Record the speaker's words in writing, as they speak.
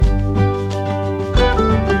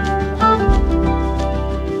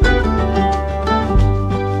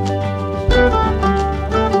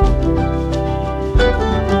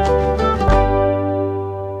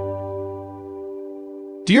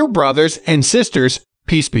Dear brothers and sisters,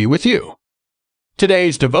 peace be with you.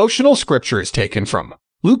 Today's devotional scripture is taken from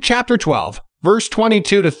Luke chapter 12, verse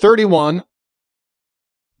 22 to 31.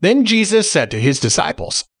 Then Jesus said to his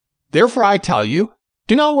disciples, "Therefore I tell you,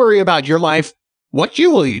 do not worry about your life, what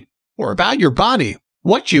you will eat, or about your body,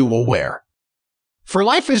 what you will wear. For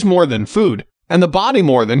life is more than food, and the body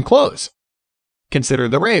more than clothes. Consider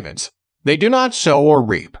the ravens. They do not sow or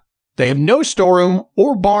reap. They have no storeroom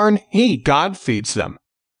or barn, yet God feeds them.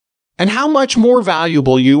 And how much more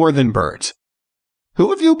valuable you are than birds.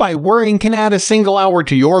 Who of you by worrying can add a single hour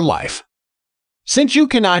to your life? Since you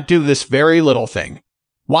cannot do this very little thing,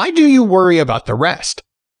 why do you worry about the rest?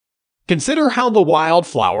 Consider how the wild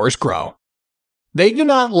flowers grow. They do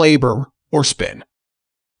not labor or spin.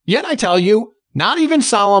 Yet I tell you, not even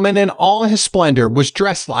Solomon in all his splendor was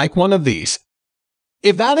dressed like one of these.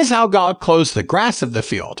 If that is how God clothes the grass of the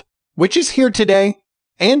field, which is here today,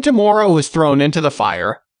 and tomorrow is thrown into the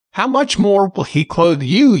fire, how much more will he clothe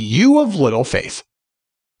you, you of little faith?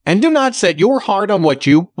 And do not set your heart on what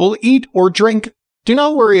you will eat or drink. Do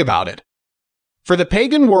not worry about it. For the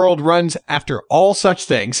pagan world runs after all such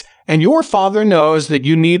things, and your Father knows that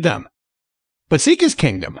you need them. But seek his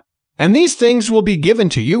kingdom, and these things will be given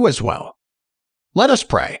to you as well." Let us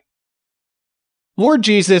pray. Lord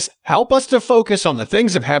Jesus, help us to focus on the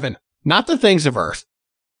things of heaven, not the things of earth.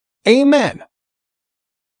 Amen.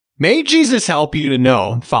 May Jesus help you to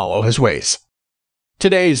know and follow his ways.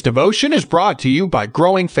 Today's devotion is brought to you by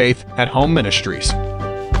Growing Faith at Home Ministries.